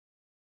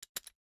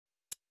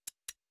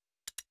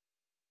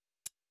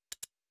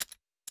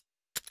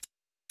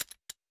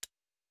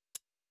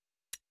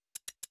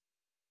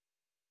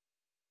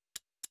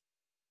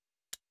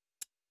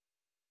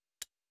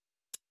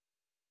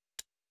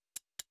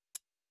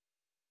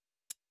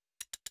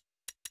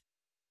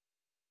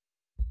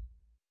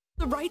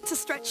the right to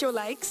stretch your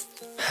legs?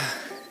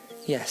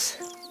 Yes.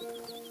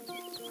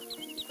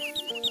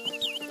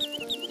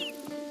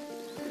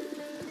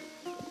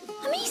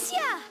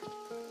 Amicia!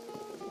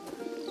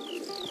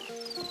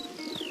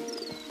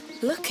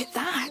 Look at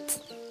that.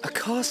 A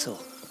castle.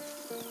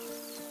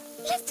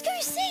 Let's go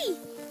see!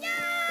 Yeah!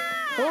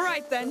 All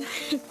right then.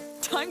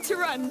 Time to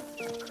run.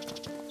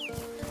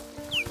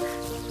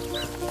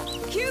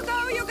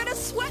 Hugo, you're gonna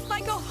sweat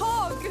like a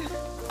hog.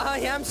 I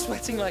am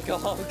sweating like a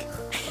hog.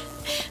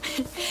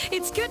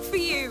 It's good for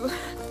you.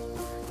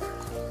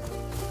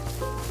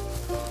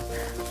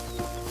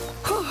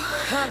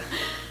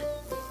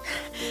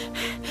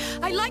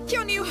 I like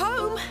your new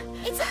home.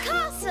 It's a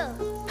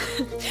castle.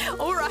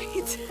 All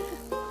right.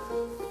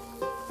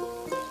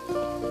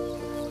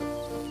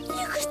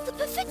 Lucas, the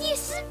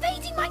Perfidious is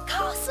invading my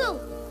castle.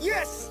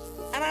 Yes!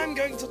 And I'm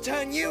going to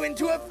turn you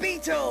into a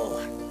beetle!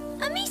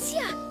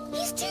 Amicia,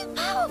 he's too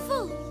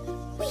powerful.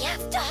 We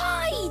have to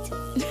hide.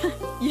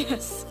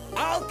 Yes.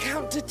 I'll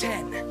count to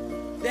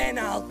 10. Then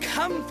I'll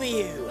come for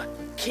you,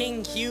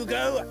 King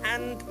Hugo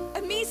and...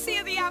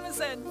 Amicia the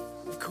Amazon.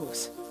 Of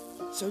course.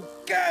 So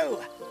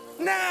go!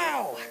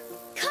 Now!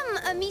 Come,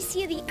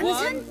 Amicia the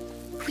Amazon.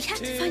 We have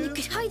to find a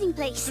good hiding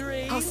place.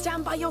 3, I'll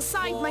stand by your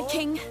side, my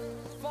king.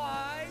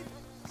 5,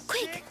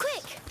 Quick,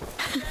 quick.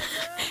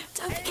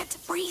 Don't forget to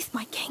breathe,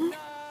 my king.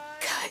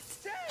 Good.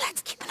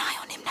 Let's keep an eye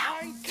on him now.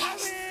 I'm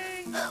Yes.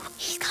 coming! Oh,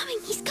 he's coming,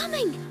 he's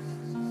coming.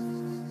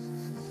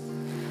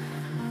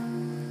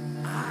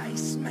 I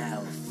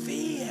smell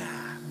fear.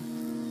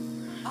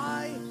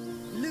 I,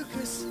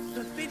 Lucas,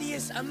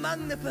 Perfidious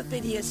among the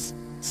Perfidious,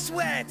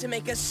 swear to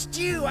make a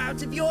stew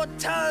out of your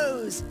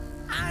toes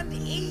and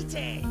eat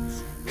it.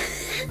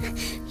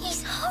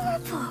 He's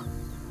horrible.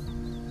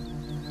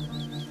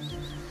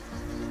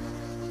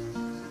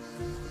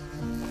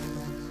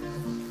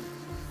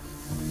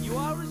 You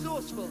are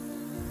resourceful,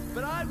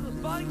 but I will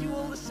find you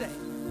all the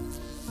same.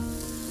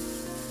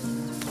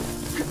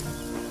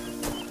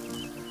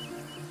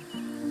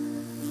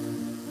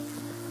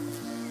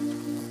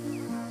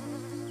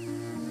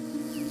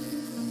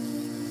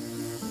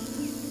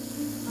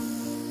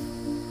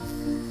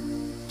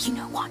 You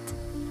know what?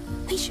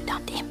 We should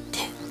hunt him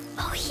too.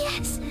 Oh,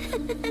 yes.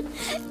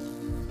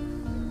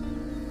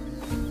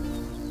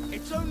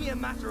 It's only a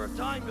matter of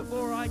time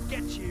before I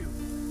get you.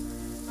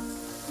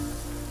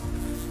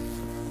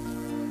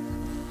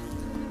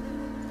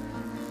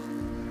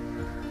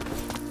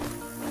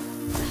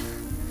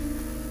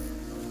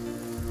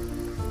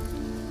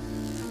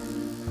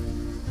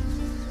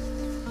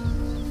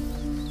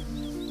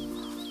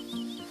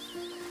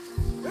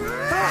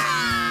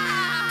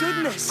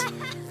 Goodness!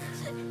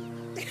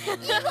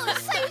 You got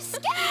so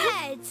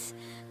scared.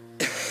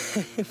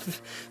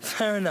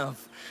 Fair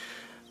enough.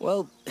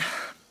 Well,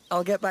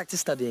 I'll get back to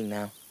studying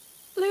now.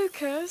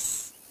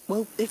 Lucas.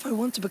 Well, if I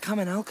want to become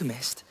an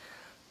alchemist...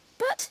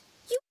 But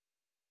you...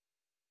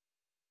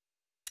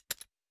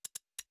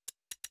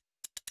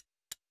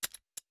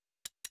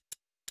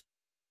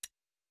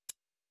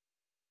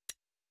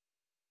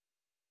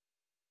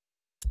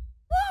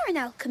 are an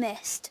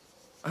alchemist.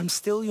 I'm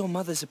still your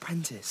mother's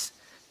apprentice.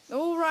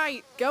 All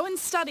right, go and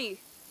study.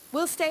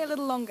 We'll stay a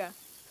little longer.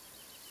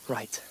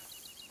 Right.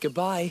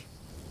 Goodbye.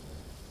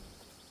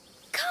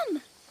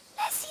 Come,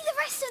 let's see the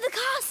rest of the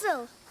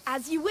castle.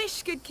 As you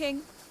wish, good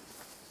king.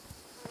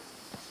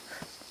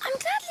 I'm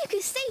glad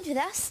Lucas stayed with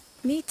us.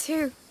 Me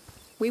too.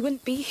 We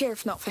wouldn't be here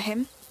if not for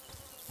him.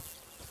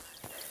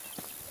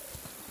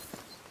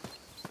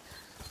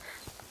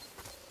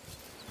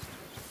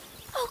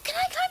 Oh, can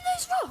I climb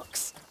those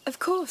rocks? Of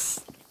course.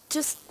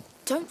 Just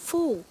don't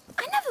fall.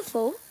 I never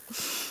fall.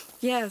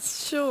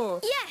 Yes, sure.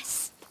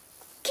 Yes!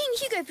 King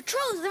Hugo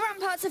patrols the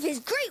ramparts of his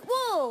great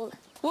wall.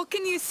 What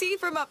can you see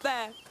from up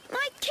there?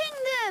 My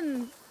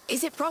kingdom!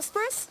 Is it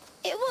prosperous?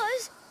 It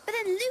was, but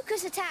then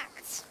Lucas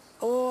attacked.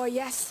 Oh,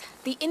 yes.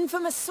 The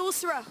infamous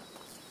sorcerer.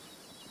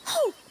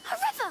 Oh, a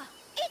river!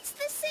 It's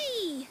the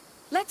sea!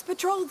 Let's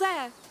patrol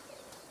there.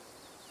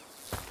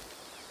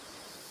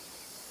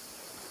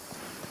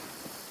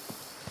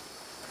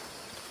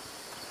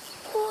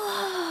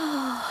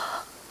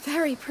 Whoa!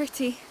 Very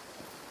pretty.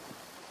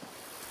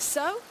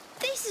 So,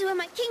 This is where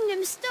my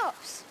kingdom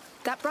stops.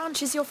 that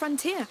branch is your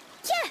frontier.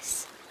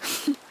 Yes!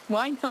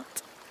 Why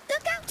not?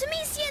 Look out,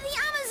 Amicia the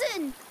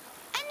Amazon!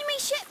 Enemy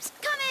ships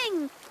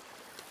coming!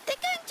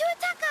 They're going to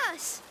attack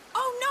us!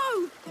 Oh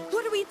no!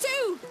 What do we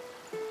do?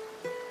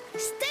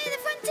 Stay at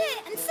the frontier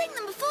and sink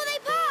them before they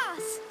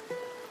pass!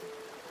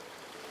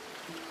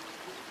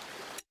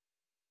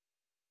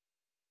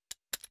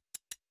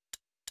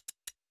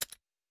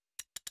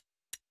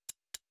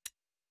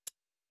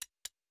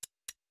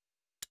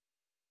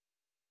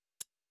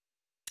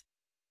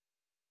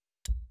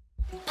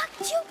 Back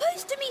to your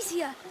post,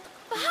 Amicia!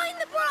 Behind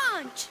the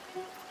branch!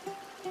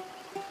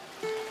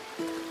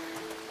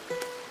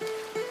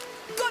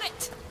 Got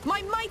it!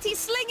 My mighty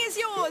sling is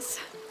yours!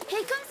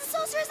 Here comes the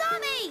sorcerer's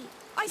army!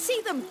 I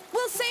see them!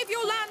 We'll save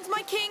your land,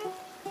 my king!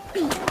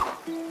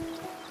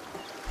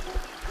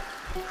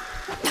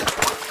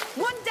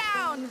 One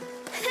down!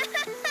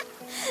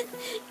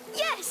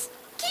 Yes!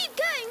 Keep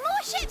going!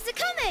 More ships are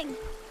coming!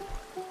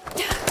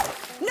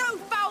 No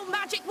foul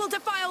magic will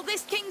defile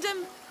this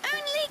kingdom!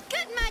 Only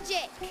good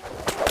magic!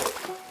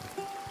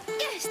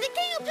 Yes, the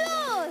King of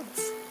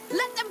Lords!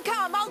 Let them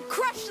come, I'll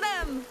crush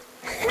them!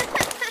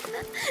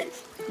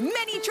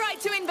 Many tried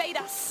to invade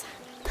us.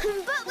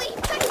 But we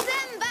pushed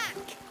them back!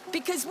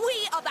 Because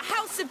we are the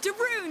House of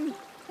Daroon!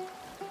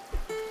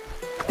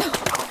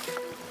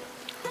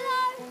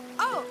 Hello!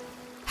 Oh,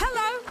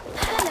 hello!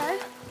 Hello!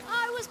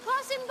 I was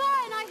passing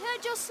by and I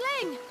heard your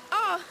sling.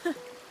 Oh,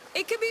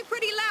 it can be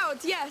pretty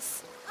loud,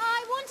 yes.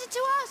 I wanted to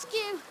ask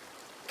you,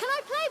 can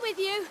I play with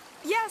you?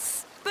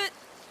 Yes, but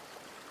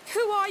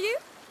who are you?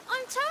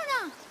 I'm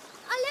Tona.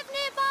 I live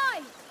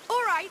nearby.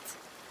 All right.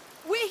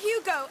 We're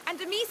Hugo and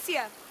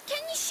Amicia.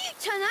 Can you shoot,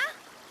 Tona?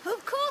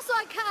 Of course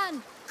I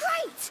can.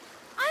 Great!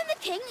 I'm the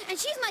king and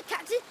she's my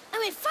captain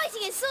and we're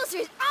fighting in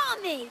Sorcerer's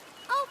army.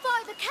 I'll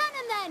fire the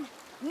cannon then.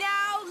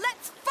 Now,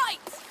 let's fight!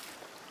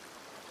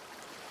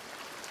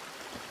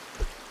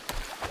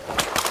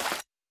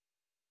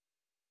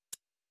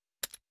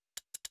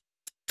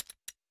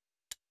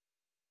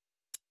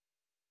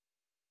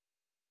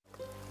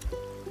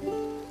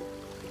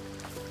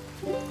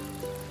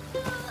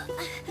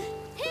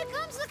 Here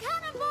comes the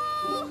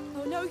cannonball!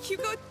 Oh no,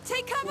 Hugo,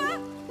 take cover!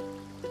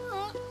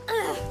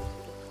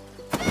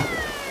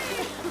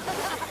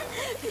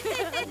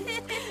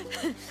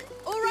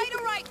 All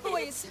right,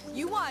 boys.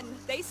 You won.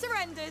 They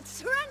surrendered.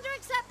 Surrender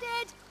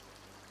accepted!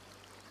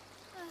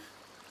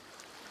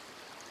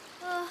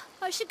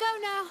 I should go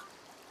now.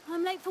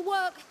 I'm late for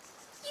work.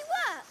 You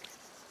work?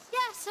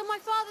 Yes, on my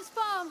father's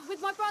farm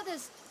with my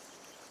brothers.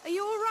 Are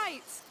you all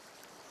right?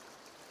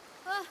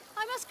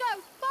 I must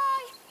go.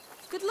 Bye!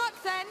 Good luck,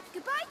 then.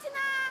 Goodbye,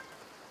 Tana!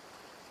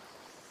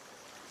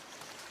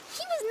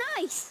 He was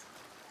nice.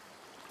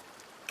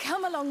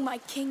 Come along, my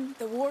king.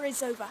 The war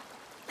is over.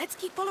 Let's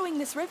keep following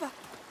this river.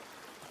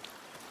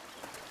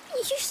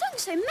 You sung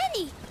so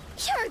many.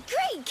 You're a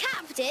great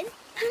captain.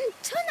 And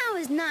Tana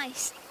was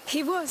nice.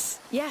 He was,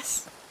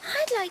 yes.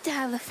 I'd like to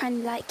have a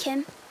friend like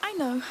him. I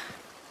know.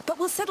 But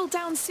we'll settle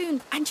down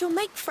soon, and you'll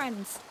make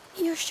friends.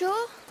 You're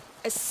sure?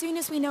 As soon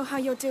as we know how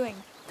you're doing.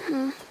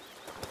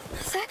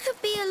 That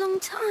could be a long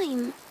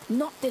time.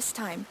 Not this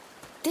time.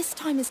 This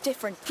time is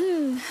different.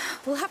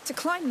 We'll have to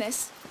climb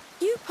this.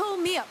 You pull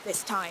me up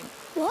this time.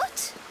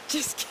 What?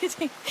 Just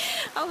kidding.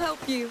 I'll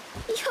help you.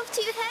 You're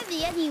too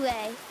heavy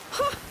anyway.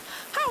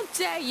 How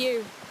dare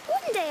you?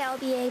 One day I'll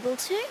be able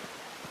to.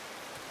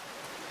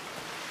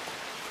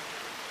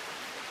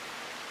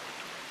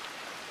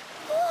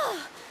 Whoa!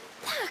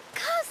 That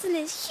castle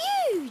is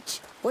huge!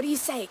 What do you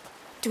say?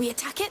 Do we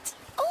attack it?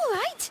 All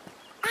right.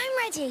 I'm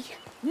ready.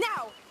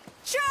 Now!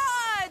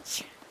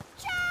 Charge!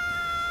 Charge!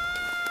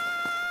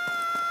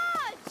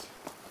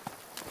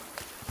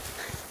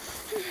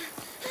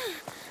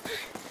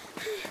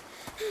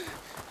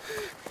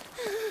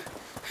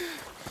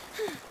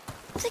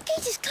 The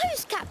gate is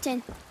closed,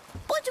 Captain.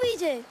 What do we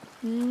do?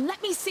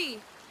 Let me see.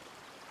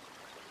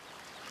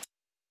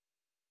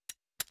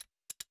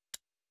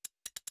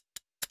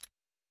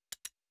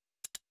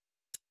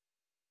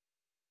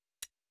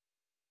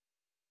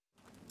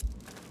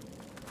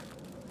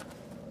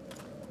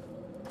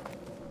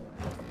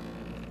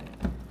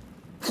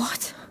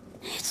 What?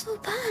 It's all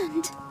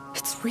burned.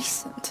 It's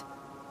recent.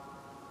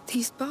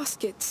 These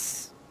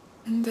baskets,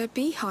 they're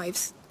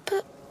beehives.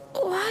 But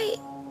why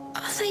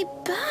are they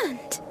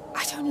burned?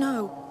 I don't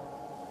know.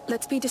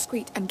 Let's be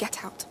discreet and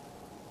get out.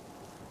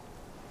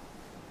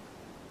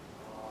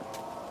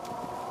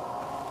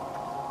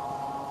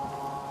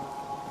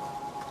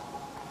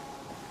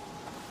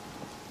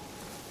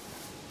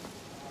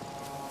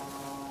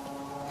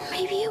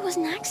 Maybe it was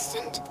an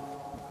accident?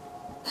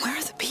 Where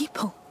are the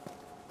people?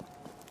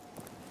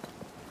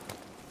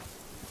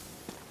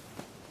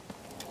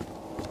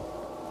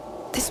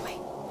 This way.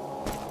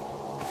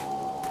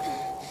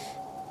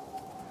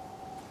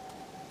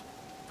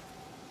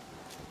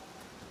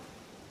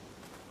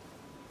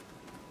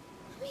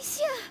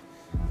 Amicia!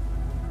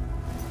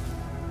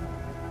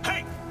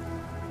 Hey!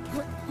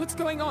 What's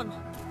going on?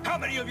 How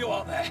many of you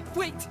are there?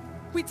 Wait!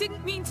 We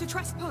didn't mean to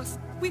trespass.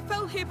 We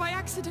fell here by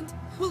accident.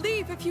 We'll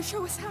leave if you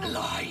show us how.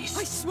 Lies!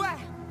 I swear!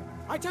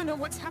 I don't know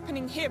what's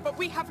happening here, but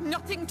we have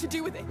nothing to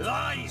do with it.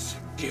 Lies!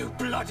 You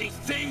bloody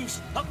thieves!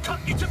 I'll cut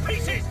you to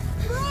pieces!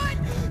 Run!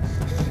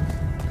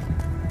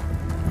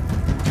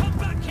 Come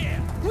back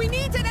here! We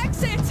need an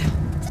exit!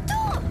 The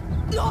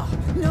door!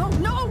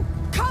 No!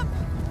 Come!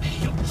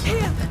 You're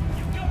Here!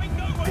 You're going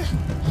nowhere!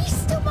 He's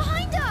still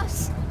behind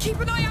us! Keep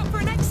an eye out for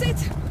an exit!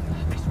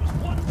 This was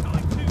one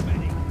time too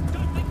many!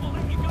 Don't think we'll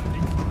let you go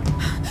this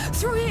time!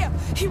 Through here!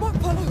 He won't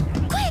follow!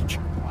 Quick!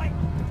 Right?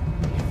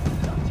 You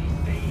bloody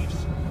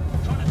thieves!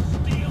 Trying to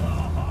steal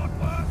our hard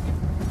work!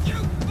 You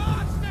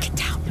bastard! Get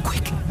down,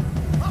 quick!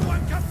 I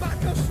won't come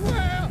back, I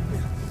swear!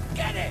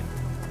 Get him!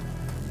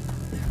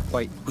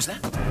 Wait, was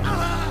that?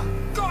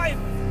 Got him!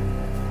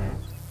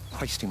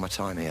 Wasting my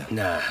time here.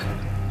 Nah.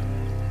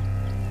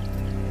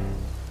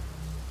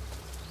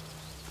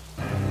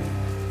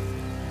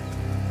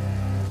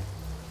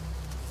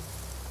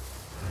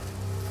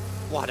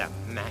 What a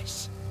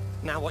mess.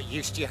 Now what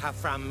use do you have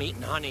for our meat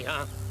and honey,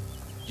 huh?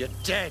 You're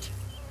dead.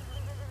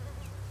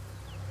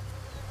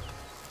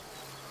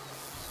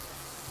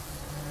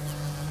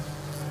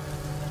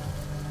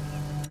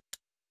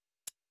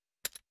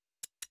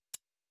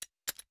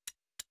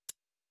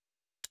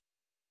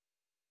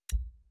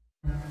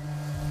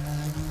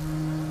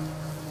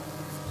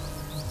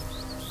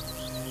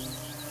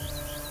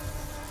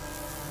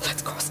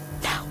 Let's cross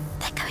now.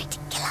 They're going to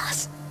kill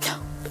us. No,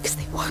 because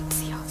they won't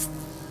see us.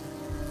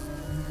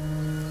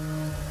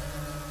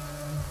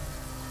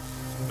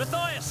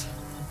 Matthias,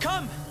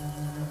 come!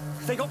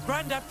 They got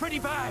Grandad pretty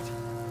bad.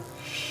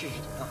 Shit.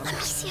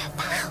 Amicia at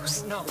the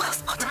house. No, Well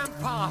spotted.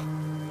 Grandpa!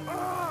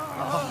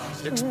 Oh,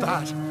 it looks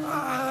bad.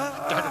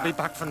 Dad will be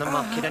back from the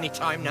market any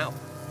time now.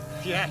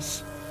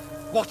 Yes.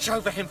 Watch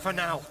over him for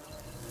now.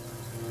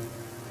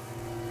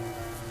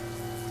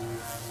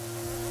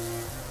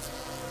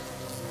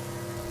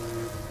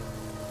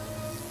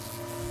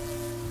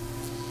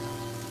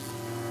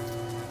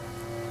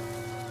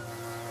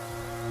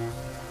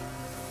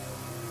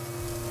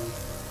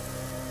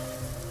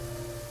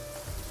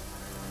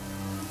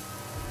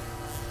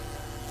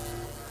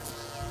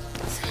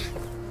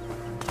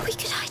 We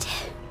could hide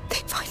here. They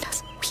find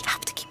us. We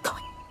have to keep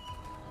going.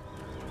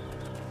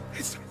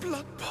 It's a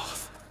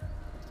bloodbath.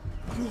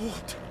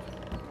 Lord.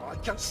 Oh,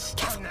 don't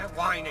stand there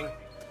whining.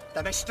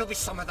 There may still be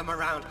some of them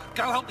around.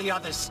 Go help the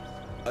others.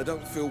 I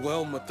don't feel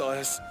well,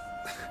 Matthias.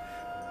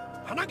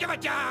 I don't give a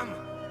damn.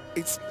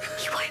 It's...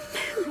 You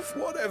won't move.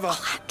 whatever. I'll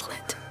handle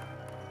it.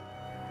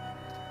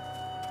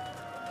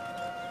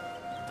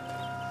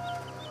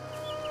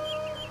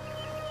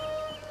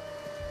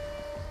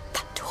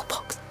 That door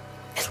box.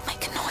 It'll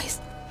make a noise.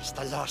 It's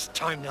the last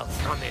time they'll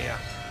come here.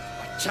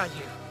 I tell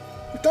you.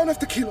 We don't have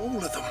to kill all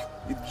of them,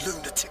 you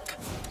lunatic.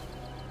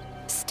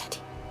 Steady.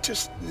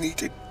 Just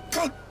needed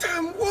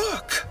goddamn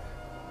work.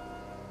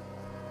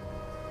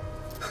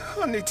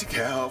 I need to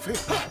get out of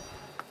here.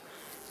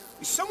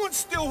 Is someone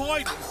still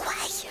hiding? Go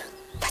away.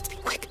 Let's be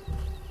quick.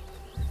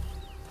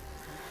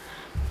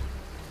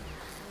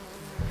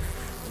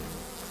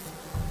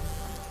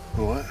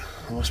 What?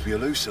 I must be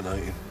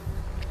hallucinating.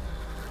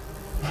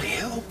 What the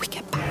hell? We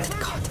get back to the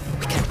cart.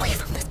 We get away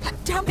from this.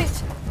 Damn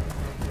it!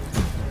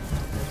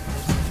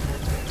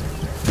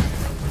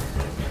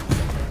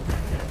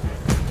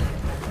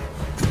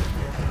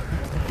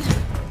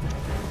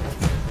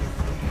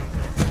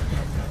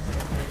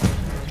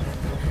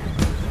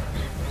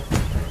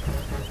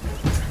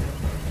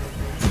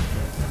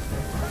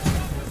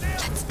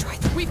 Let's try.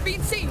 We've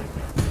been seen.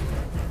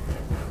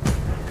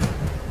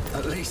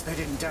 At least they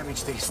didn't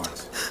damage these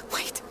ones.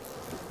 Wait.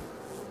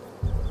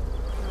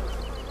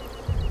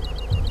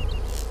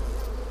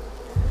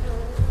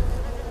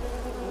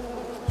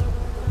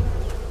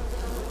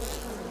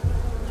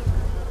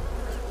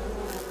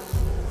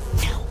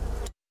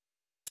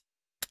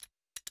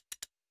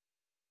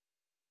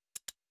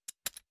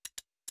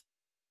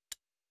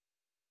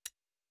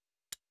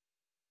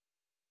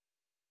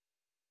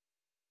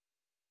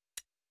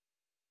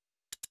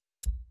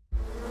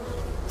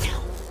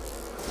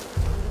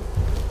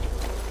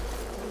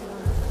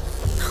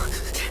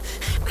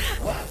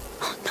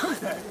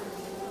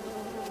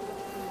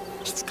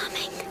 It's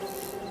coming.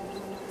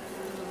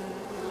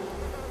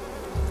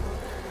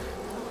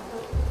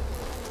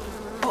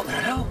 What the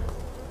hell?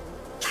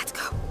 Let's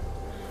go.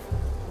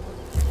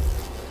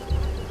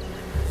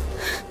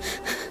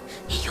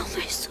 He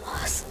almost saw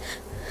us.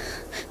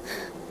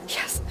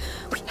 Yes,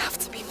 we have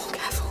to be more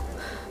careful.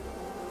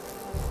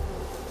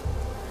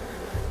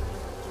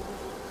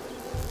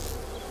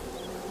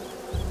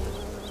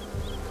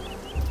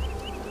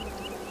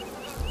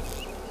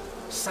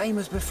 Same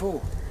as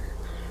before.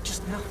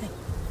 Just nothing.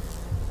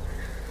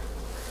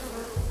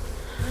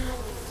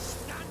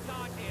 Stand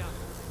guard here.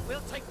 We'll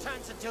take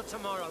turns until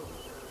tomorrow.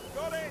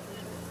 Got it!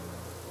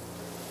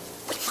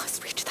 We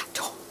must reach that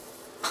door.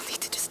 I'll need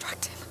to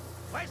distract him.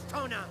 Where's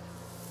Tona?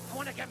 I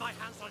want to get my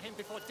hands on him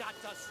before Dad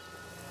does.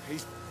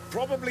 He's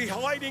probably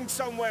hiding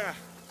somewhere.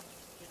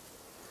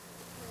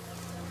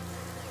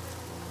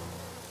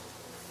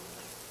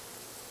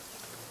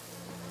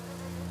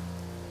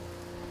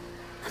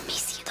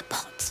 Amicia the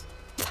pots.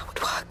 That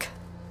would work.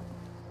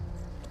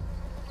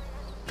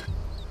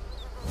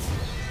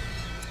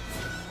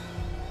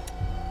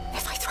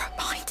 If I throw it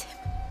behind him.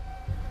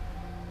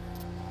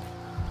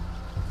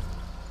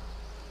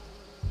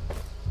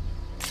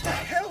 The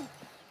hell?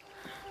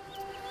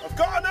 I've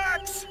got an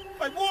axe!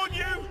 I warn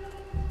you!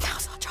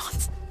 Now's our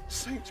chance.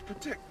 Saints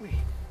protect me.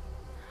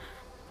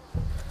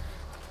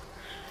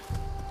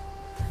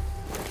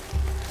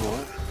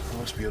 What? I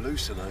must be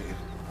hallucinating.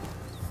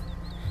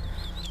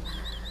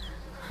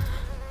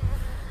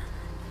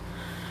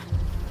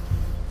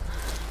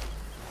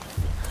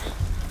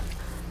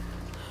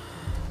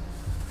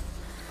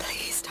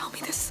 Please tell me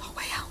this is our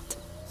way out.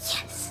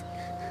 Yes.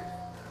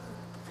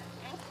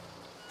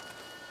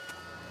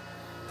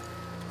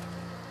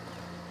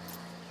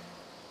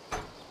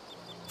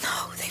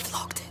 No, they've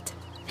locked it.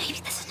 Maybe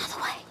there's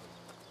another way.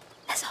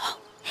 There's a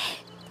hole here.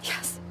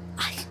 Yes.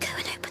 I can go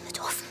and open the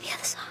door from the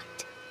other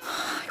side.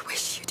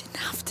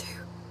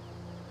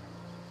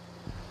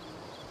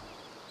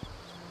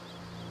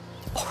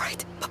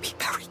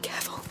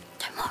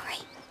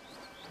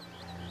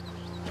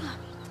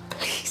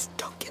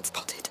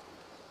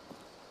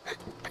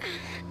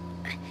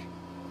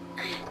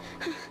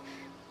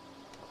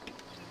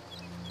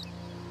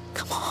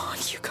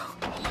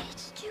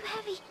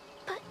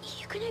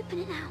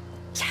 Open it now.